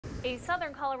A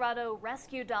southern Colorado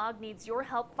rescue dog needs your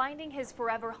help finding his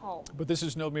forever home. But this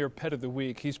is no mere pet of the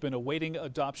week. He's been awaiting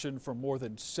adoption for more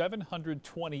than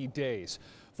 720 days.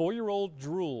 4-year-old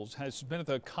Drools has been at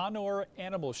the Conor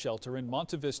Animal Shelter in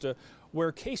Monte Vista,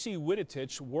 where Casey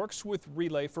Wittitich works with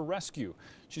Relay for Rescue.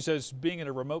 She says being in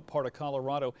a remote part of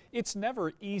Colorado, it's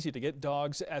never easy to get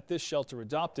dogs at this shelter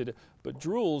adopted, but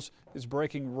Drools is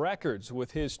breaking records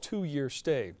with his 2-year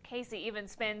stay. Casey even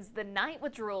spends the night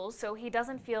with Drools so he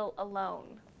doesn't feel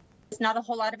alone. It's not a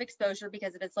whole lot of exposure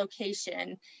because of its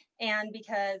location and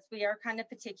because we are kind of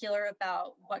particular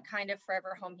about what kind of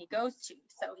forever home he goes to.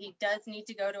 So he does need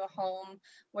to go to a home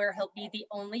where he'll be the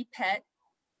only pet,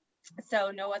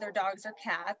 so no other dogs or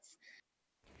cats.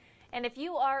 And if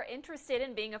you are interested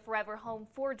in being a forever home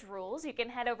for Drools, you can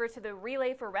head over to the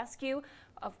Relay for Rescue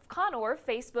of Conor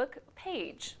Facebook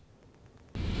page.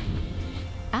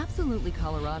 Absolutely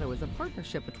Colorado is a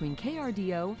partnership between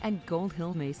KRDO and Gold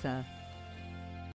Hill Mesa.